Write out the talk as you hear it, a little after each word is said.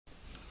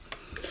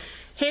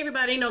Hey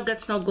everybody, No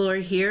Guts, No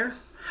Glory here.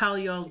 How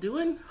y'all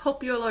doing?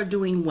 Hope y'all are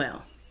doing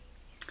well.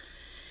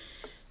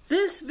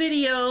 This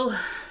video,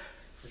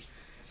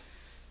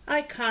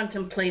 I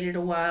contemplated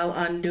a while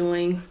on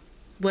doing,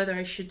 whether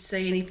I should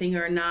say anything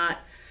or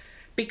not,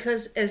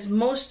 because as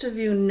most of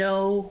you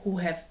know who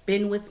have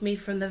been with me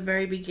from the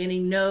very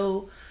beginning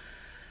know,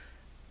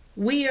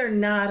 we are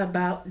not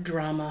about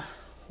drama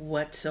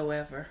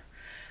whatsoever.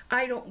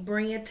 I don't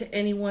bring it to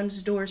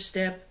anyone's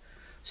doorstep,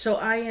 so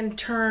I in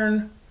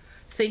turn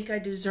think I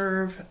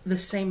deserve the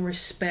same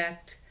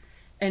respect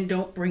and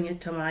don't bring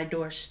it to my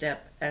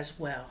doorstep as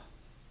well.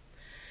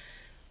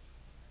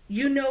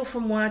 You know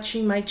from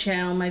watching my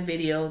channel, my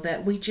video,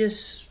 that we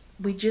just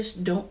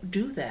don't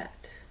do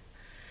that.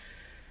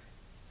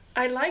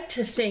 I like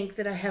to think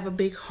that I have a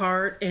big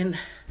heart and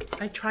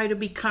I try to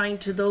be kind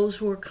to those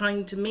who are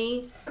kind to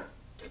me.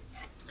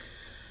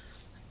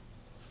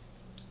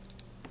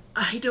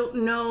 I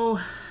don't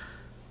know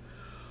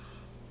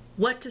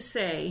what to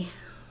say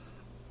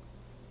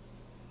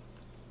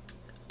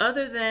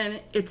other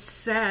than it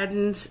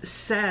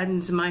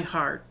saddens my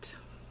heart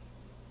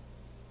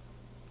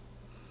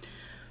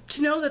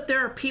to know that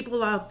there are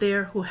people out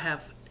there who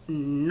have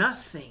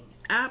nothing,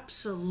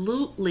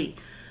 absolutely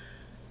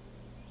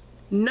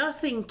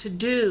nothing to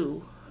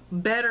do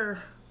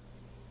better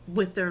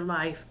with their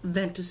life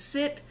than to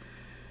sit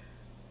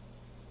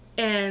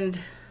and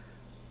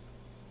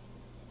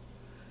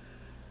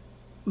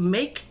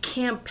make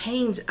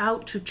campaigns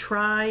out to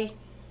try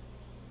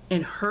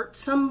and hurt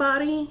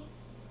somebody,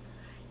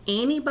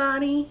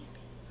 anybody.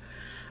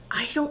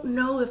 I don't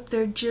know if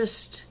they're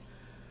just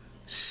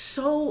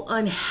so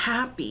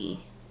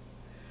unhappy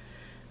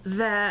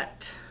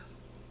that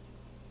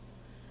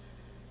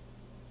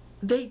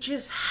they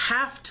just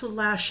have to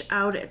lash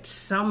out at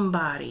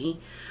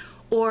somebody,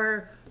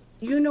 or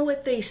you know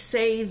what they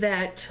say,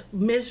 that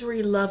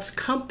misery loves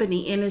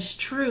company, and it's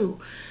true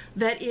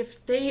that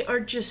if they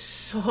are just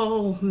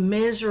so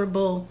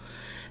miserable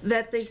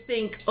that they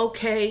think,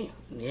 okay,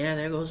 yeah,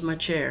 there goes my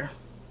chair,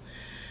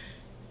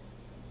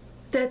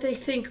 that they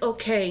think,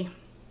 okay,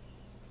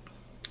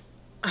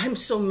 I'm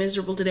so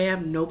miserable today, I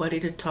have nobody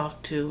to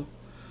talk to,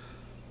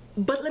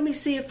 but let me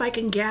see if I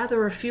can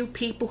gather a few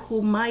people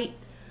who might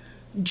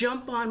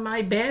jump on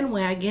my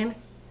bandwagon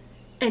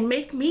and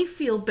make me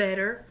feel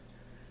better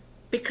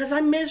because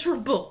I'm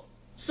miserable.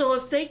 So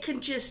if they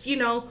can just, you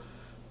know,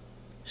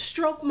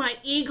 stroke my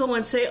ego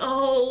and say,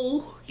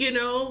 oh, you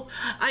know,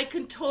 I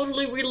can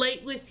totally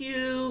relate with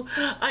you,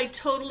 I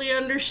totally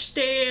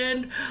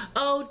understand,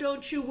 oh,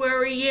 don't you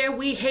worry, yeah,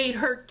 we hate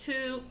her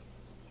too.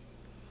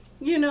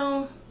 You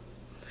know,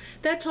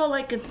 that's all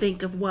I can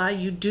think of why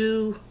you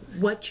do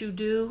what you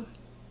do.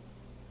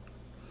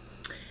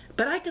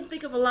 But I can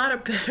think of a lot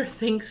of better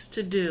things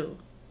to do.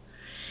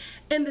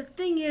 And the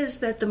thing is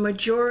that the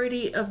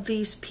majority of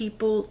these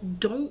people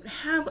don't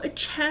have a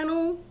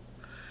channel.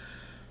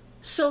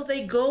 So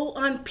they go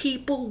on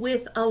people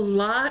with a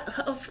lot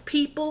of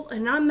people,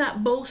 and I'm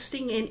not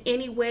boasting in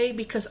any way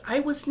because I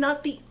was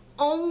not the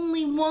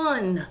only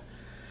one.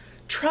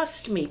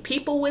 Trust me,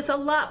 people with a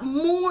lot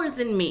more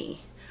than me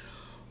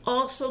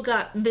also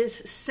got this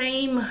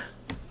same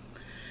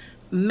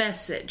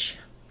message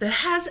that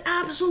has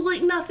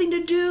absolutely nothing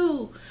to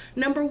do,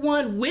 number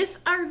one, with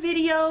our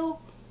video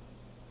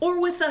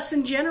or with us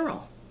in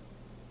general.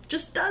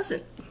 Just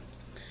doesn't.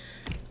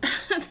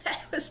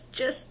 That was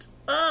just,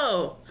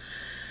 oh.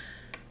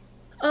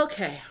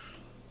 Okay,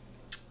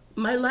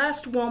 my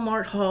last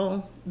Walmart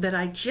haul that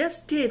I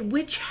just did,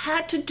 which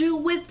had to do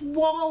with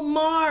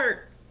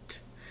Walmart.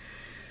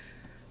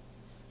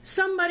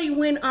 Somebody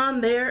went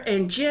on there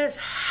and just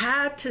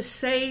had to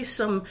say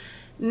some,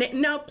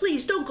 now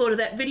please don't go to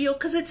that video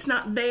because it's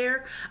not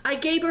there. I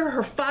gave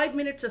her 5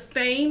 minutes of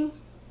fame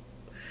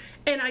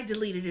and I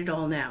deleted it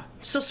all now.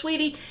 So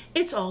sweetie,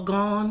 it's all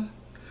gone.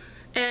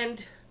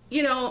 And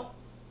you know,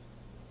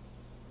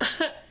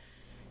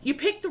 you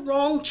picked the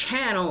wrong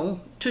channel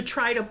to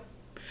try to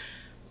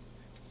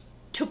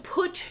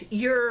put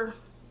your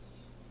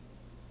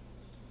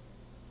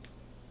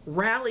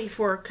rally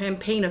for a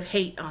campaign of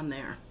hate on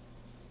there.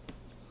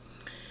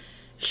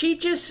 She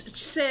just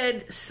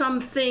said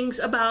some things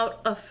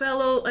about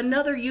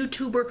another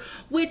YouTuber,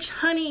 which,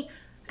 honey,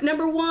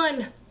 number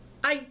one,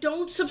 I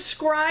don't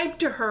subscribe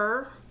to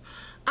her.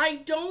 I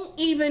don't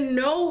even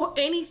know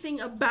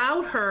anything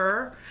about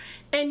her.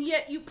 And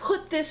yet you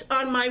put this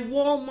on my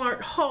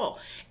Walmart haul.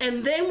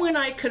 And then when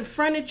I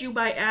confronted you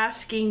by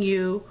asking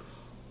you,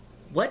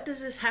 what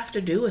does this have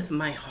to do with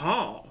my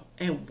haul?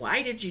 And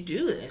why did you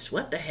do this?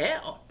 What the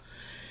hell?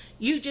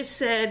 You just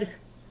said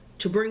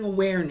to bring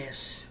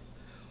awareness.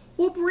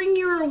 Well, bring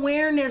your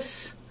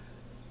awareness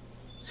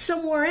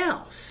somewhere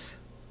else.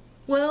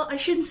 Well, I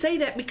shouldn't say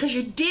that because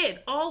you did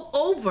all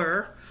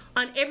over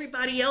on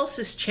everybody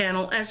else's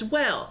channel as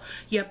well.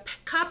 You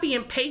copy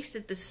and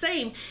pasted the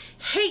same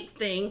hate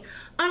thing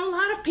on a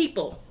lot of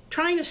people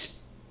trying to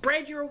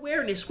spread your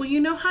awareness. Well,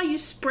 you know how you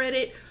spread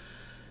it?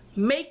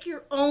 Make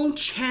your own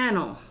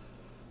channel.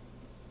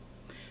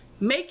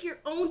 Make your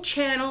own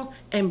channel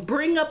and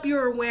bring up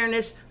your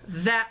awareness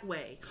that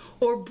way.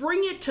 Or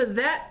bring it to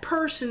that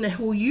person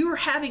who you're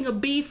having a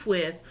beef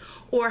with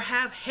or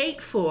have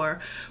hate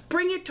for.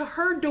 Bring it to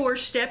her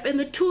doorstep and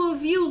the two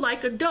of you,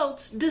 like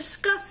adults,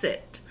 discuss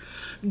it.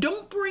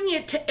 Don't bring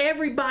it to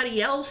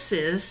everybody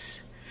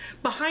else's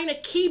behind a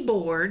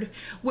keyboard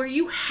where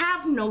you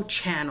have no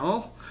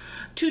channel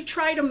to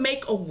try to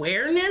make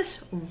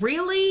awareness.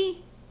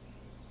 Really?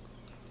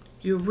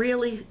 You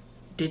really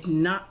did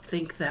not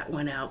think that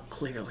one out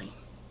clearly.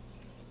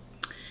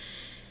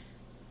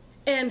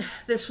 And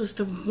this was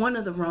one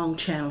of the wrong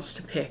channels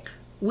to pick.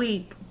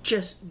 We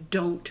just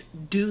don't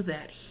do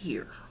that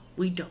here.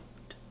 We don't.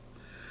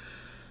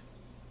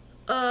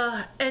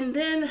 And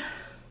then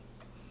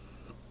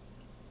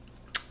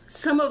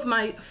some of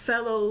my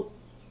fellow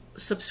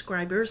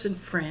subscribers and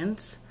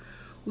friends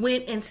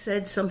went and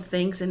said some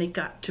things, and it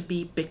got to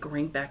be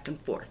bickering back and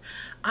forth.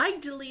 I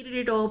deleted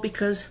it all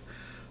because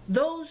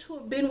those who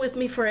have been with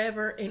me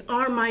forever and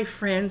are my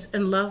friends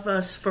and love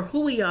us for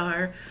who we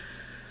are,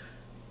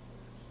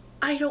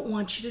 I don't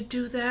want you to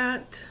do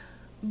that.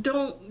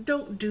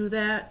 Don't do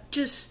that.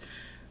 Just,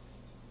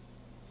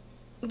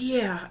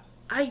 yeah,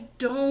 I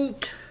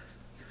don't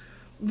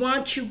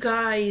want you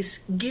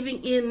guys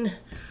giving in.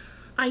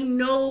 I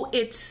know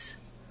it's,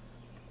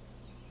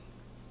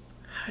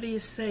 how do you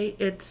say,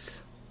 it's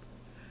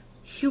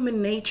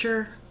human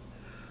nature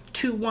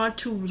to want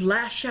to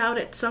lash out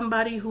at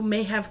somebody who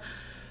may have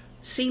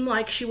seemed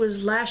like she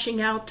was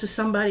lashing out to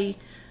somebody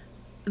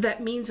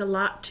that means a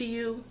lot to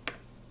you.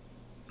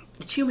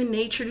 It's human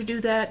nature to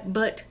do that,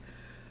 but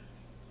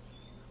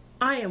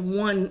I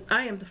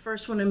am the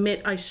first one to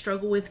admit I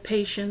struggle with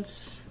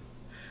patience.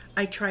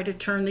 I try to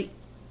turn the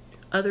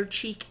other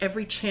cheek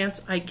every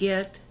chance I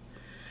get.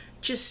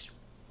 Just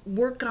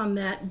work on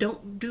that.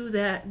 Don't do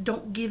that.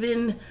 Don't give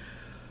in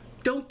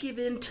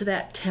to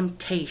that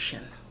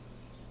temptation.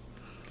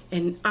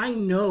 And I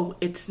know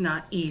it's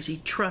not easy.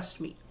 Trust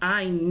me,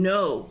 I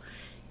know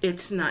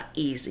it's not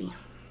easy.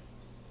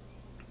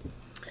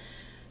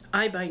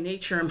 I by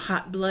nature am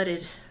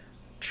hot-blooded,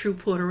 true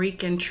Puerto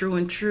Rican, true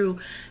and true.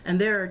 And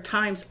there are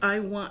times I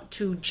want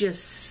to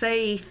just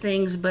say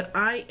things, but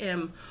I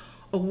am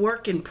a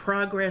work in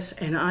progress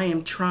and I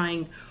am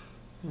trying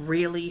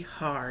really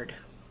hard.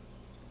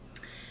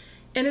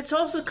 And it's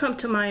also come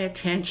to my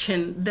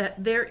attention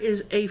that there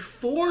is a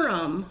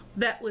forum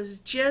that was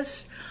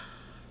just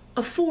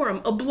a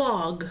forum, a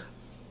blog,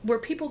 where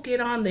people get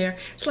on there.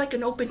 It's like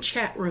an open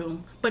chat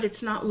room, but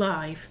it's not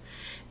live.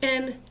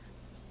 And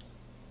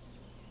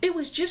it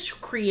was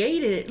just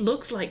created, it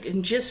looks like,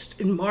 in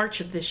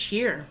March of this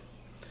year,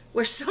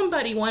 where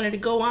somebody wanted to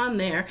go on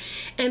there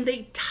and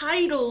they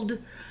titled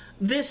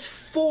this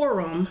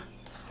forum,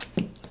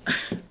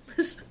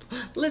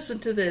 listen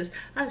to this.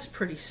 That's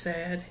pretty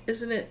sad,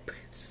 isn't it?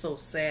 It's so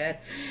sad.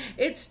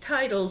 It's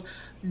titled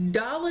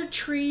Dollar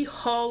Tree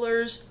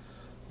Haulers,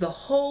 the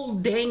whole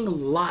dang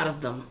lot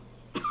of them.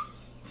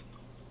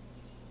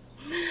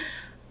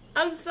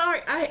 I'm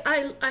sorry,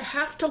 I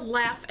have to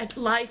laugh at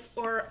life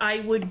or I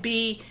would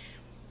be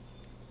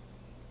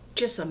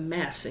just a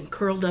mess and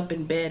curled up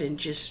in bed and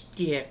just,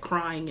 yeah,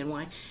 crying and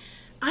whining.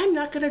 I'm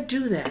not gonna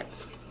do that.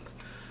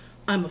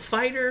 I'm a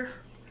fighter,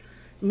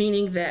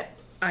 meaning that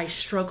I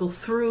struggle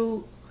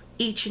through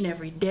each and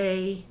every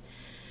day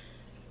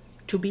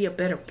to be a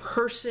better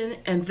person,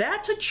 and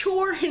that's a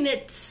chore in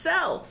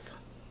itself.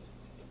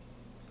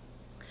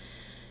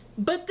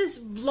 But this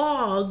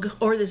vlog,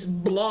 or this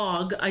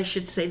blog, I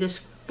should say, this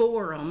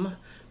forum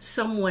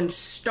someone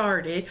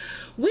started,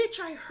 which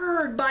I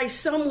heard by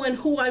someone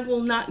who I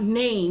will not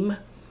name,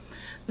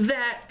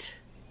 that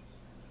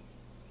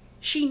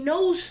she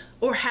knows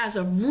or has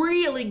a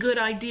really good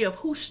idea of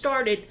who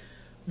started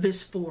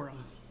this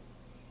forum.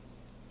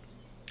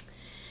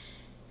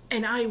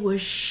 And I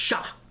was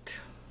shocked.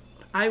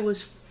 I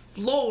was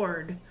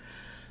floored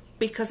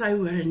because I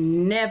would have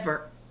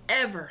never,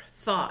 ever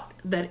thought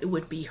that it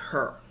would be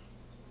her.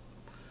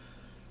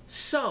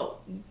 So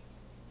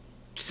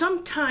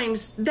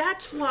sometimes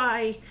that's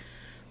why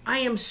I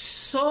am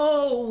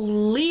so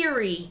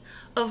leery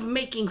of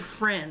making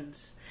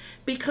friends,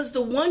 because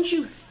the ones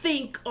you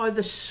think are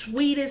the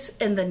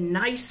sweetest and the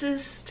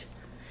nicest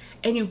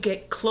and you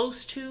get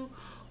close to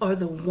are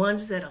the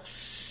ones that'll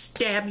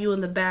stab you in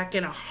the back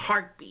in a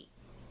heartbeat,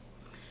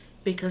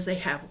 because they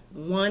have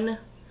one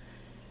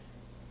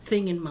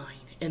thing in mind,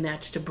 and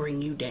that's to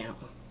bring you down.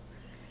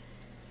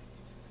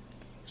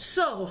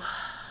 So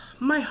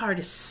my heart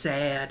is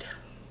sad,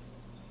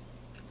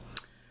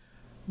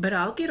 but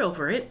I'll get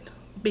over it,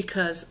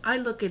 because I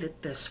look at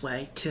it this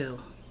way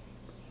too.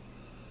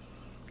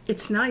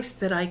 It's nice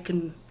that I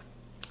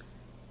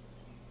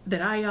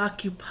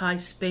occupy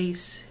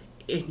space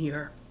in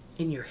your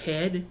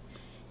head,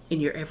 in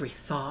your every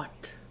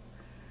thought.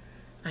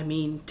 I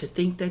mean, to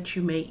think that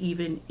you may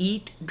even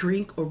eat,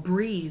 drink, or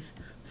breathe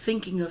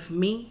thinking of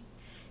me,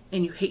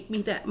 and you hate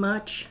me that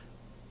much.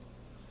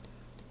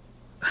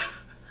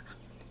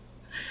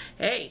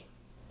 Hey,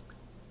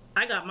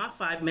 I got my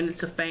 5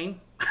 minutes of fame.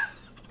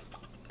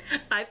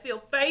 I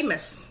feel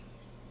famous.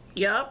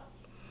 Yup.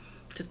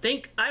 To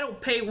think I don't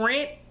pay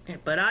rent,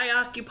 but I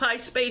occupy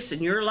space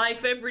in your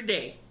life every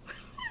day.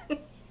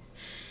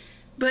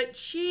 But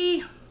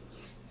she,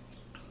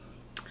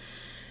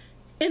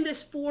 in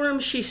this forum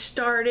she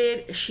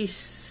started, she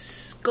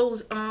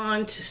goes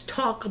on to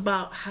talk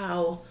about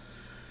how,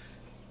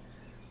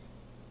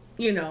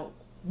 you know,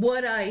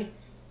 what I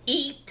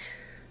eat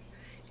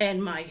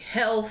and my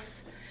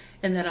health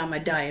and that I'm a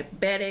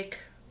diabetic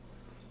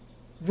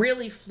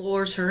really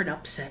floors her and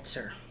upsets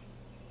her.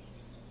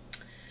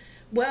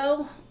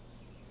 Well,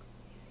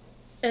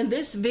 and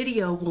this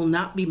video will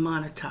not be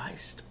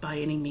monetized by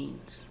any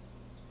means,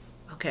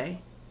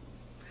 okay?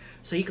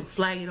 So you can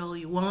flag it all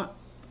you want.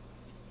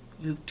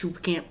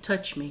 YouTube can't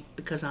touch me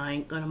because I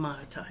ain't gonna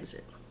monetize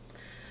it.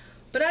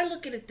 But I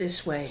look at it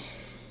this way.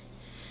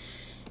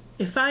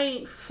 If I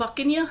ain't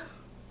fucking you,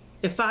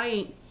 if I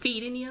ain't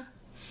feeding you,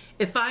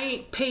 if I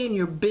ain't paying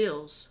your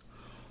bills,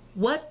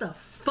 what the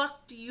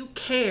fuck do you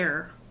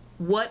care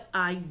what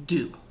I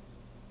do?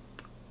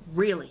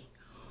 Really?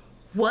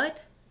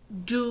 What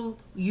do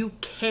you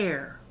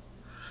care?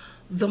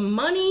 The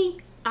money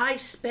I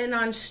spend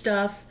on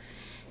stuff,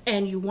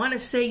 and you want to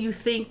say you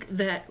think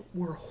that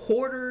we're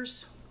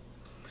hoarders?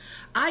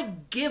 I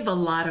give a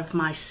lot of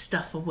my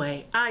stuff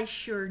away. I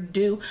sure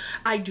do.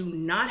 I do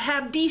not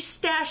have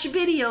de-stash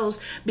videos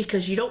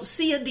because you don't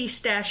see a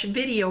de-stash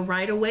video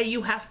right away.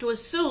 You have to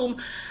assume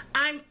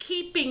I'm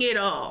keeping it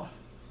all.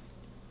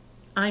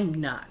 I'm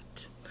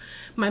not.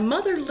 My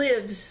mother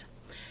lives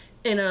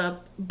in a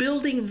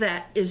building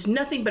that is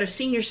nothing but a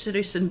senior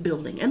citizen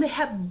building, and they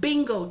have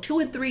bingo 2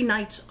 and 3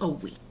 nights a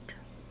week.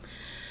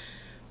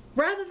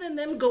 Rather than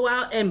them go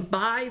out and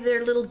buy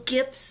their little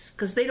gifts,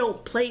 because they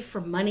don't play for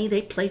money,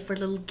 they play for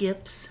little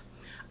gifts,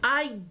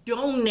 I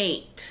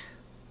donate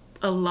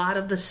a lot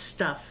of the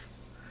stuff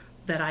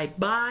that I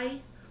buy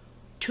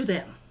to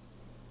them.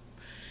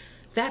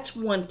 That's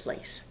one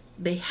place.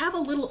 They have a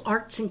little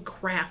arts and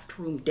craft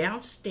room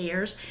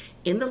downstairs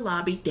in the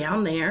lobby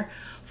down there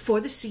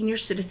for the senior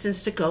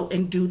citizens to go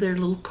and do their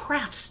little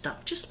craft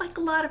stuff, just like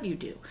a lot of you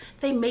do.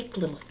 They make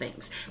little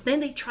things.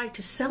 Then they try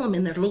to sell them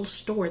in their little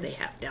store they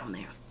have down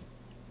there.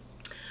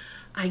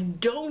 I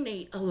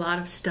donate a lot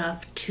of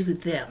stuff to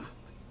them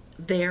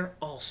there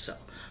also.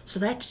 So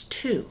that's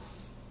 2.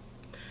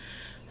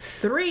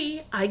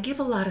 3, I give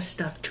a lot of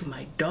stuff to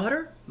my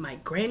daughter, my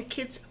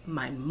grandkids,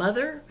 my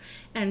mother,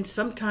 and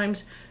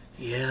sometimes,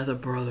 yeah, the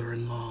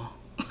brother-in-law.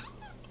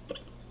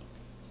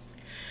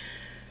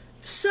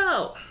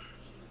 So,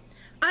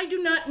 I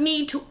do not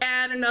need to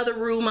add another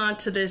room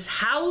onto this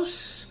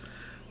house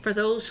for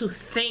those who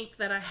think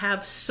that I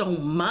have so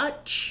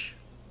much.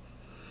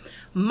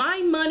 My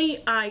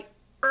money I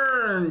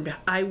earned.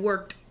 I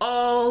worked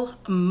all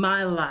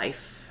my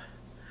life.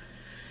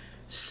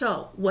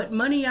 So, what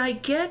money I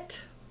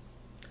get,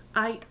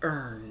 I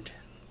earned.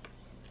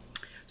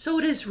 So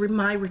it is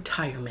my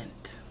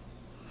retirement.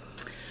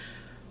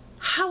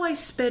 How I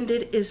spend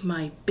it is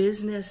my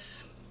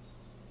business,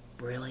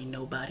 really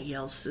nobody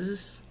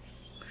else's.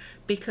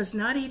 Because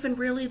not even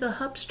really the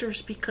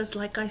hubsters, because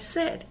like I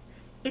said,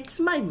 it's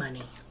my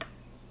money.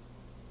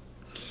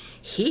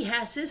 He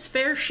has his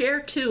fair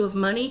share too of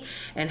money,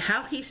 and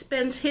how he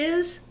spends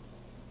his,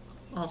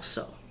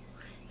 also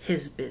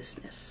his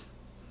business.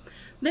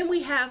 Then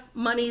we have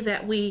money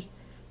that we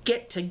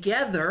get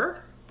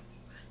together,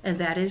 and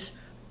that is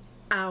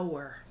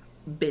our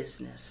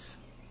business.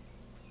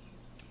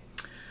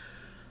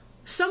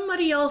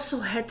 Somebody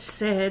also had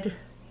said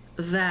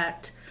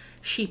that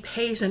she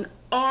pays an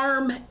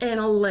arm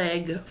and a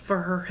leg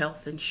for her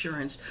health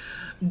insurance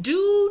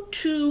due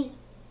to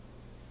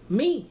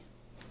me.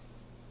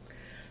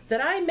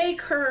 That I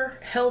make her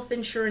health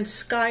insurance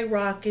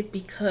skyrocket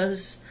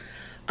because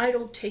I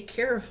don't take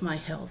care of my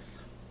health.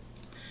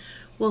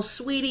 Well,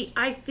 sweetie,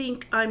 I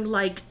think I'm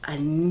like a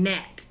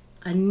gnat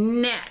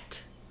on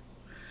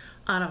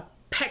a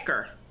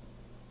pecker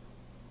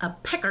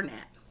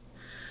gnat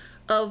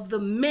of the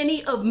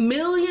many of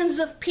millions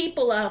of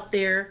people out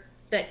there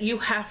that you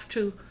have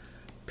to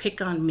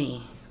pick on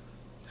me,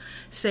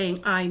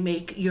 saying I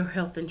make your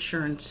health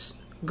insurance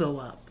go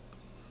up.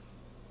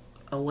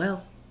 Oh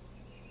well.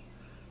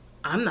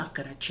 I'm not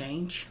going to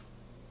change.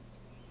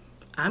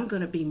 I'm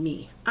going to be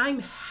me. I'm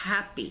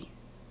happy.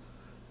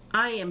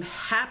 I am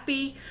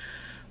happy.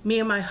 Me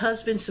and my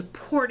husband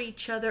support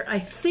each other. I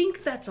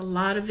think that's a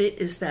lot of it,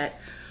 is that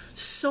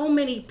so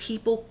many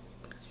people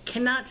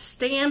cannot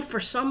stand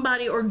for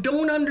somebody or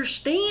don't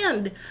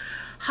understand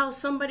how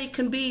somebody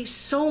can be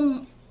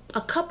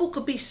a couple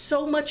could be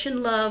so much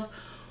in love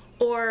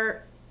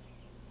or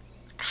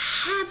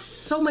have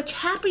so much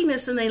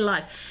happiness in their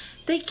life.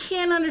 They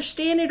can't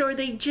understand it, or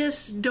they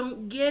just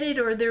don't get it,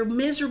 or they're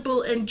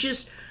miserable and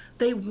just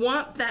they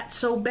want that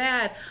so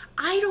bad.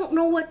 I don't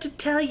know what to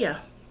tell you.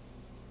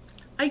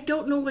 I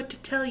don't know what to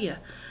tell you.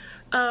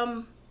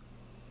 I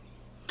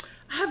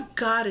have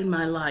God in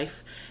my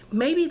life.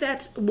 Maybe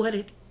that's what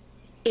it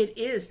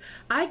is.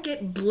 I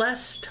get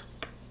blessed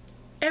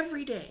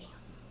every day.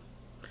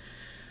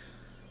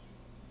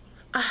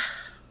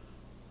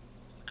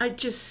 It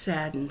just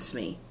saddens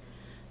me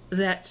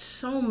that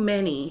so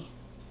many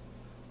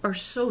are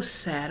so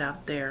sad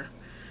out there.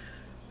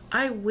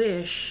 I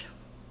wish,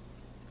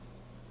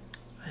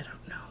 I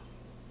don't know.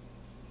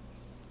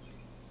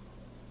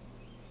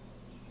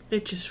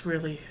 It just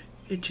really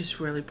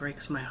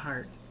breaks my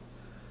heart.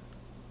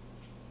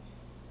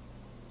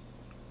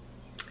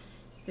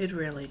 It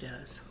really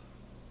does.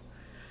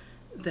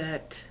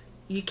 That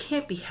you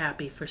can't be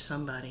happy for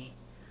somebody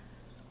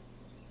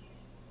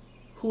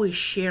who is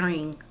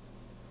sharing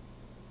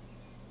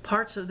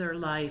parts of their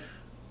life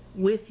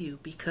with you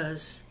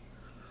because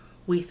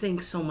we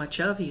think so much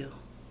of you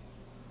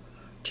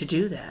to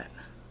do that.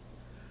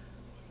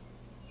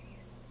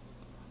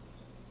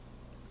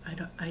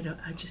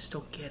 I just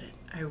don't get it.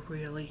 I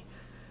really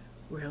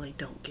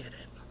don't get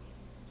it.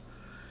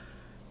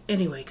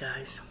 Anyway,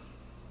 guys,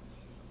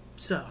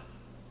 so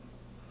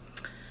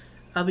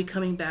I'll be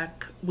coming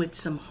back with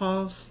some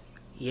hauls.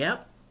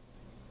 Yep,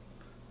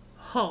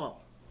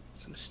 haul,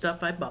 some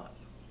stuff I bought.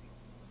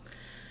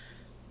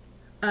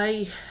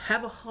 I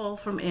have a haul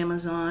from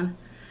Amazon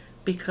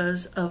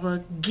because of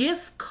a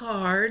gift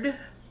card,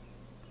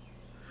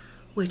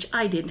 which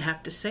I didn't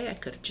have to say. I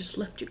could have just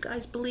left you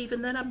guys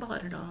believing that I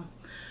bought it all.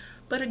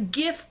 But a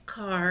gift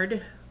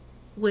card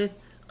with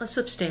a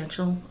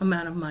substantial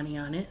amount of money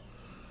on it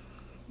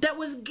that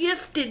was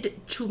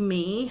gifted to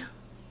me.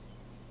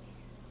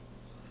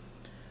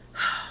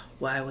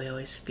 Why we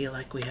always feel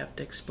like we have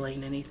to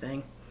explain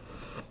anything.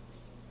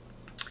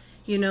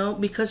 You know,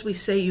 because we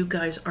say you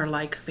guys are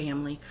like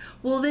family.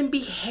 Well, then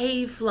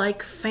behave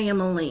like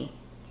family.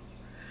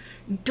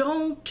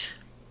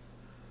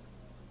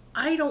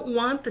 I don't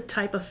want the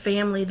type of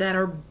family that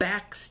are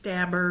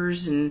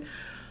backstabbers and,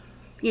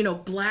 you know,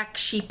 black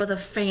sheep of the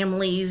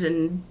families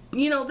and,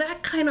 you know,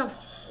 that kind of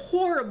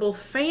horrible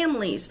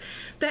families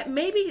that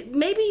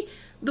maybe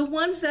the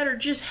ones that are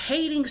just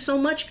hating so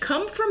much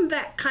come from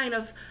that kind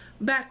of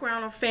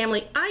background of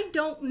family. I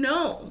don't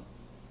know.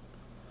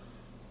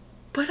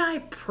 But I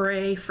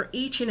pray for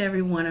each and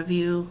every one of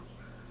you.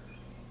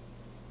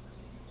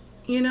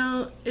 You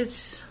know,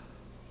 it's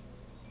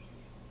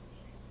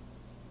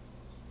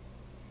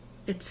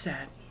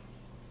sad.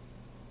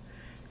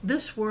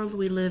 This world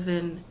we live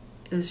in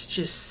is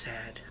just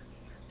sad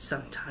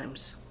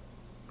sometimes.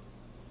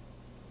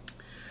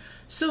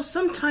 So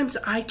sometimes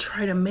I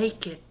try to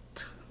make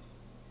it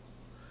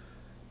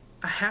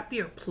a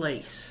happier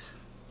place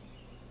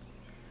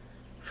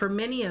for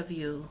many of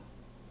you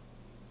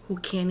who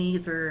can't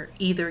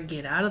either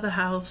get out of the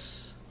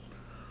house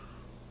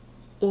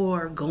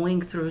or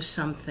going through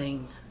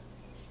something.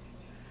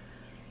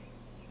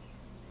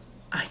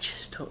 I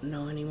just don't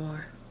know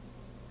anymore.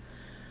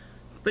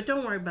 But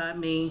don't worry about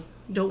me.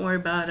 Don't worry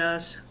about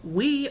us.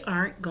 We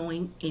aren't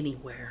going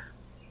anywhere.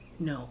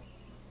 No,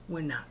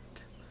 we're not.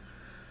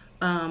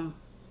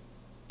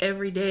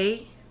 Every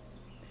day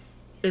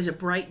is a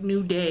bright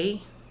new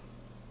day.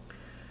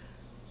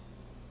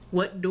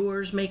 What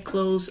doors may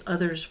close,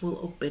 others will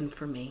open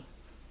for me.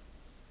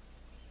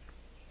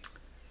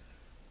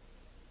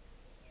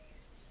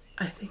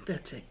 I think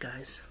that's it,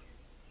 guys.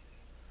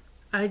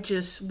 I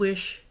just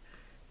wish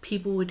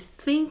people would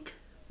think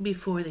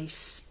before they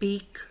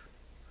speak.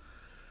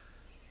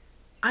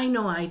 I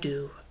know I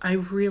do. I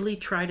really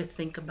try to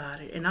think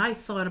about it. And I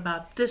thought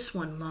about this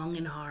one long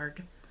and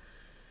hard.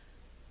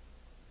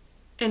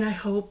 And I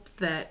hope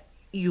that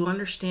you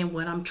understand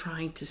what I'm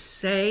trying to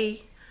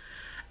say.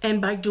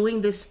 And by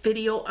doing this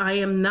video, I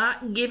am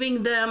not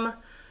giving them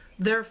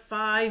their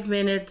 5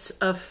 minutes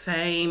of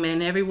fame.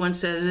 And everyone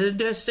says,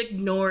 just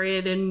ignore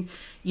it and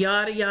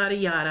yada, yada,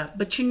 yada.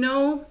 But you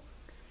know,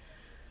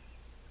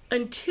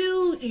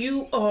 until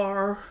you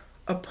are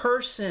a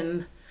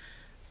person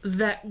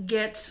that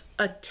gets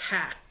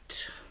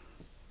attacked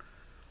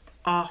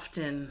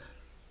often,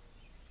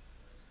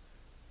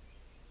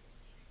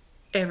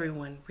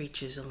 everyone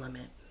reaches a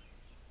limit.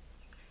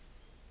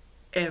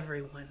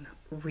 Everyone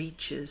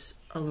reaches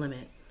a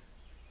limit.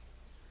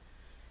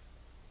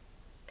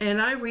 And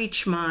I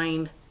reach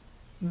mine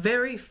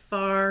very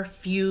far,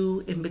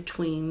 few in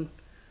between.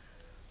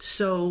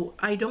 So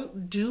I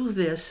don't do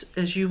this,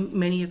 as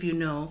many of you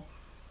know,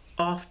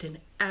 often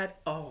at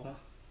all.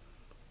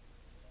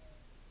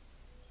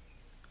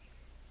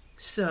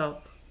 So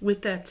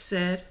with that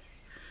said,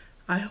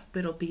 I hope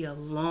it'll be a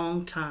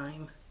long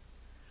time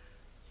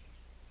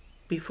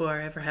before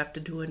I ever have to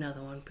do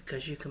another one,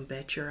 because you can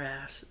bet your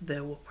ass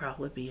there will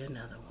probably be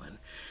another one,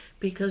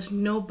 because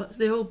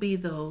there will be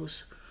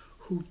those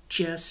who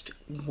just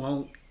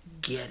won't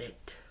get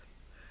it.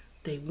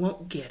 They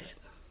won't get it.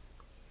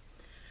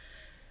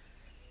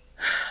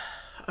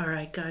 All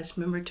right, guys,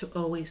 remember to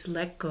always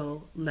let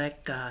go,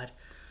 let God.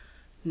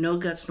 No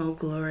guts, no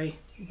glory.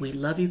 We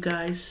love you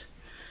guys.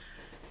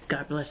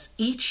 God bless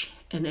each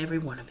and every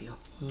one of you.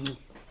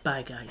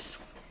 Bye, guys.